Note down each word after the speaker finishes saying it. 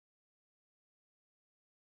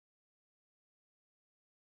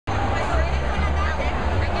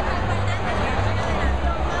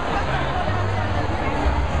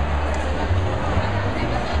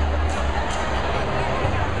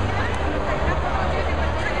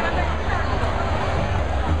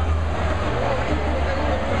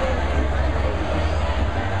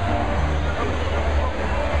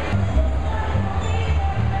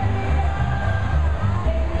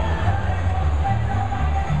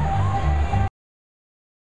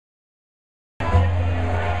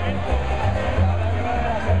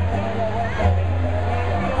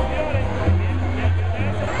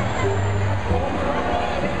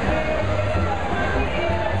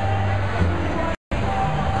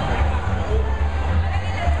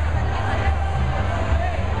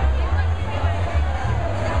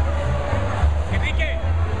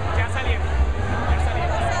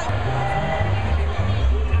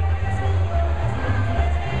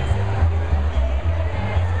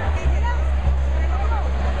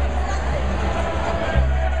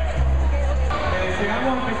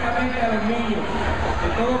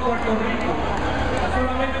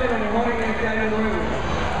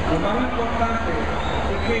más importante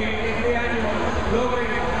es que este año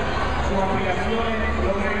logren sus aspiraciones,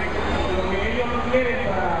 logren lo que ellos quieren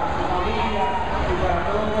para su familia y para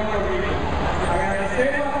todo Puerto Rico.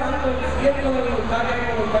 Agradecemos a tantos cientos de voluntarios y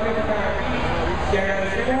voluntarios que están aquí y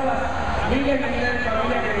agradecemos a las miles y miles de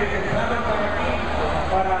familias que entraron para aquí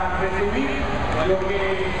para recibir lo que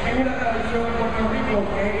es una tradición en Puerto Rico,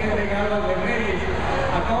 que es el regalo de Reyes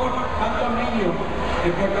a todos tantos niños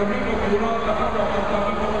en Puerto Rico que de una u otra forma, tanto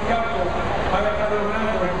aquí como Chaco, van a estar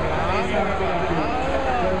logrando esa aspiración.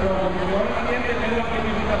 Nuestro comisión también tenemos la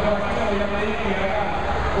felicita por aquí, como ya me dije, que haga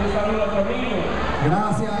un saludo a los niños.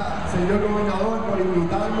 Gracias, señor gobernador, por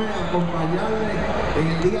invitarme a acompañarle en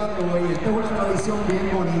el día de hoy. Esta es una tradición bien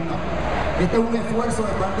bonita. Este es un esfuerzo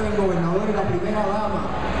de parte del gobernador y la primera dama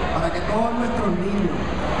para que todos nuestros niños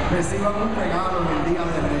reciban un regalo en el Día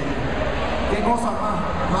de Reyes. Qué cosa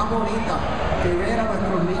más bonita que ver a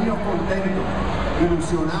nuestros niños contentos,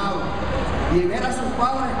 ilusionados y ver a sus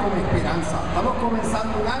padres con esperanza. Estamos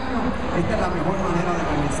comenzando un año, esta es la mejor manera de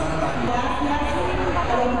comenzar el año. Gracias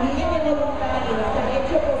a los niños voluntarios que han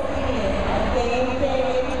hecho posible que este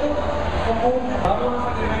evento ocurra. Vamos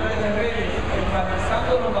a celebrar el Día de Reyes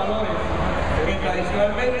enfatizando los valores que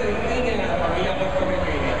tradicionalmente distinguen a la familia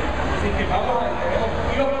puertorriqueña. Así que tenemos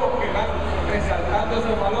kioscos que van resaltando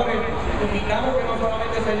esos valores. Invitamos que no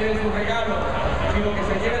solamente se lleven sus regalos, sino que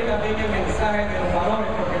se lleven también el mensaje de los valores,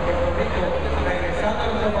 porque en Puerto Rico, regresando a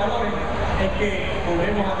nuestros valores, es que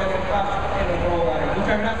volvemos a tener paz en nuestros hogares.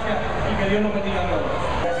 Muchas gracias y que Dios nos bendiga a todos.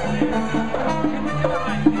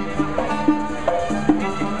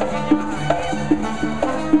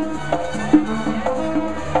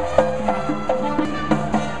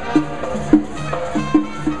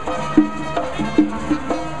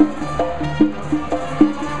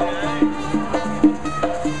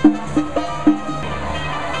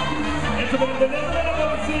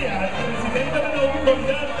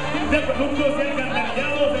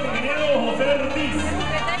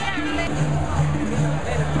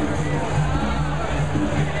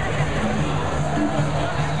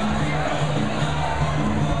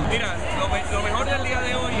 Lo mejor del día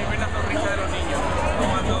de hoy es ver la sonrisa de los niños.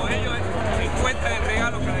 Cuando ellos encuentran el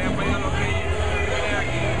regalo que les han pedido los reyes que vienen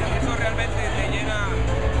aquí, eso realmente te llena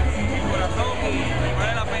el corazón y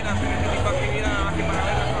vale la pena hacer este tipo de actividad nada más que para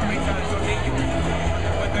ver la sonrisa de esos niños cuando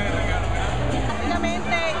encuentran el regalo.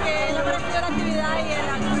 Rápidamente, ¿qué le ha parecido la actividad y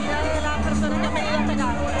la actividad de las personas que han venido hasta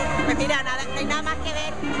acá? Pues mira, no hay nada más que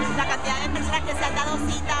ver la cantidad de personas que se han dado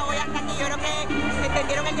cita hoy hasta aquí. Yo creo que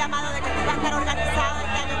entendieron el llamado de que esto iba a estar organizado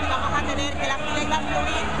este año, que vamos a tener, que la fila iba a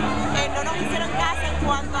fluir. No nos hicieron caso en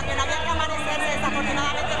cuanto a que no había que amanecerse,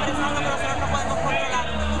 desafortunadamente, pero eso es algo que nosotros no podemos controlar.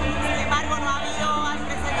 Sin embargo, no ha habido, al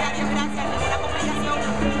presente a Dios gracias, ninguna complicación.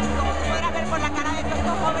 Como tú podrás ver por la cara de todos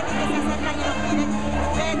estos jóvenes que se acercan y nos piden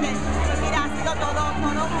juguetes, pues mira, ha sido todo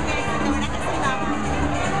un éxito, de verdad que sí, vamos.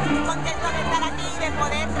 Muy contentos de estar aquí y de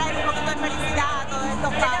poder traer un poquito de felicidad a todos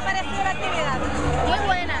estos padres. ¿Qué te ha parecido la actividad? Muy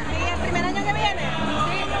buena. ¿Sí? ¿El primer año que viene?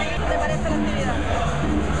 Sí. ¿Qué te parece la actividad?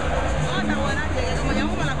 Está buena, llegué como ya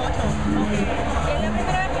como a las 8. Okay. ¿Es la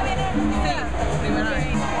primera vez que vienes? Sí, primera vez.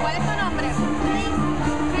 ¿Cuál es tu nombre?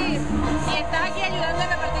 Chris. ¿Y estás aquí ayudando a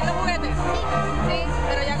repartir los juguetes? Sí. ¿Sí?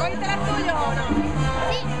 ¿Pero ya cogiste las tuyas o no?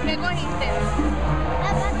 Sí. ¿Qué cogiste?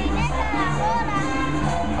 La patineta, la bola.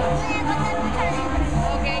 Voy a contar mucha letra.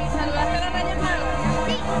 Ok, ¿saludaste a los Reyes Magos?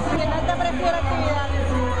 Sí. ¿Qué tal te pareció la actividad?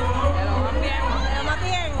 ¿Te lo van bien? ¿Te va más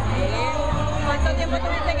bien? ¿Cuánto tiempo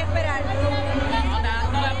tuviste que esperar? No, te dan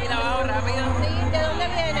toda la fila abajo rápido. Sí, ¿de dónde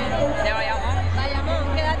vienes? De Bayamón. Bayamón,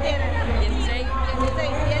 ¿qué edad tienes? 16.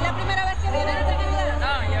 16. ¿Y es la primera vez que vienes a esta actividad?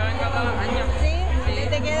 No, yo vengo todos los años. ¿Sí? Sí.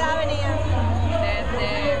 ¿Desde qué edad venías?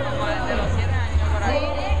 Desde los 7 años por Sí. ahí.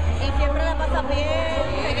 ¿Y siempre la pasas bien?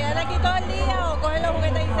 ¿Se quedan aquí todo el día o cogen los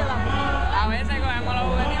juguetes y se van? A veces cogemos los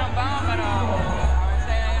juguetes y nos vamos, pero a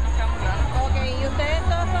veces nos quedamos un rato. Ok, ¿y ustedes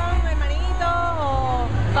todos son hermanitos o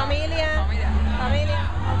familia? Familia. Familia.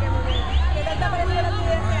 Ok, muy bien. ¿Qué tal te ha parecido la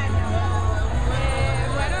actividad este año?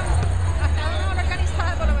 Bueno, ha estado mejor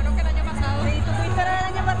organizada por lo menos que el año pasado. Sí, ¿tú fuiste el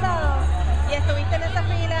año pasado? ¿Y estuviste en esa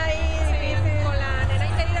fila ahí? Sí, con la nena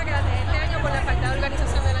interina que la dejé este año por la falta de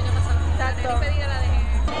organización del año pasado. Exacto. La nena impedida la dejé.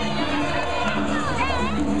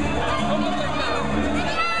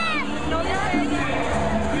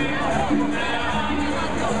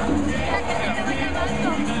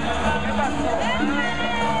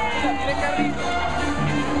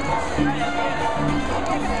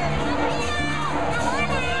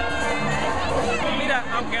 Mira,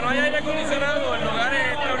 aunque no haya aire acondicionado, el lugar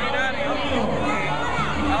es extraordinario.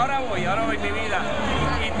 Ahora voy mi vida.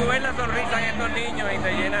 Y tú ves la sonrisa en estos niños y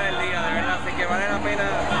te llena el día, de verdad. Así que vale la pena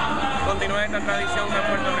continuar esta tradición tan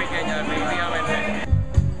puertorriqueña, definitivamente.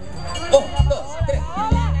 1, 2, 3.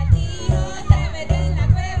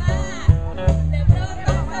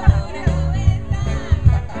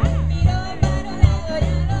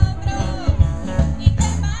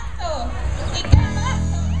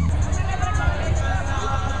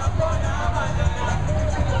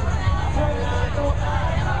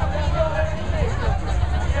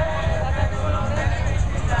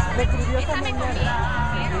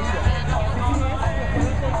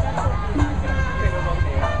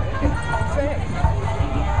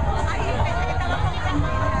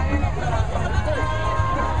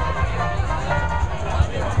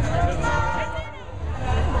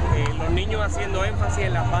 Haciendo énfasis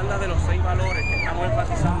en las bandas de los 6 valores que estamos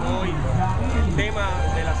enfatizando hoy. El tema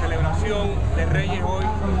de la celebración de Reyes hoy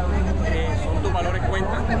son tus valores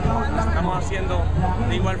cuentan. Estamos haciendo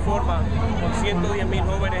de igual forma con 110.000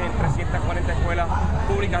 jóvenes en 340 escuelas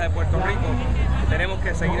públicas de Puerto Rico. Tenemos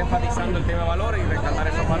que seguir enfatizando el tema de valores y rescatar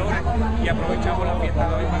esos valores, y aprovechamos la fiesta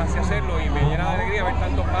de hoy para así hacerlo, y me llena de alegría ver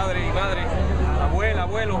tantos padres y madres, abuelas,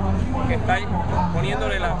 abuelos que están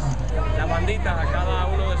poniéndole las banditas a cada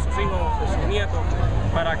uno de sus hijos, de sus nietos,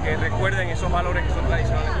 para que recuerden esos valores que son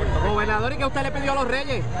tradicionales de Puerto Rico. Gobernador, ¿y qué usted le pidió a los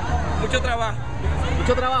Reyes? Mucho trabajo.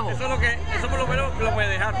 ¿Mucho trabajo? Eso por lo menos lo puede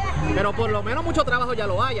dejar. Pero por lo menos mucho trabajo ya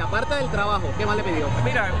lo hay, aparte del trabajo. ¿Qué más le pidió?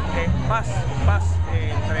 Mira, paz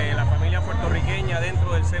entre la familia puertorriqueña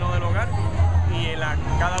dentro del seno del hogar y en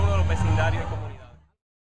cada uno de los vecindarios.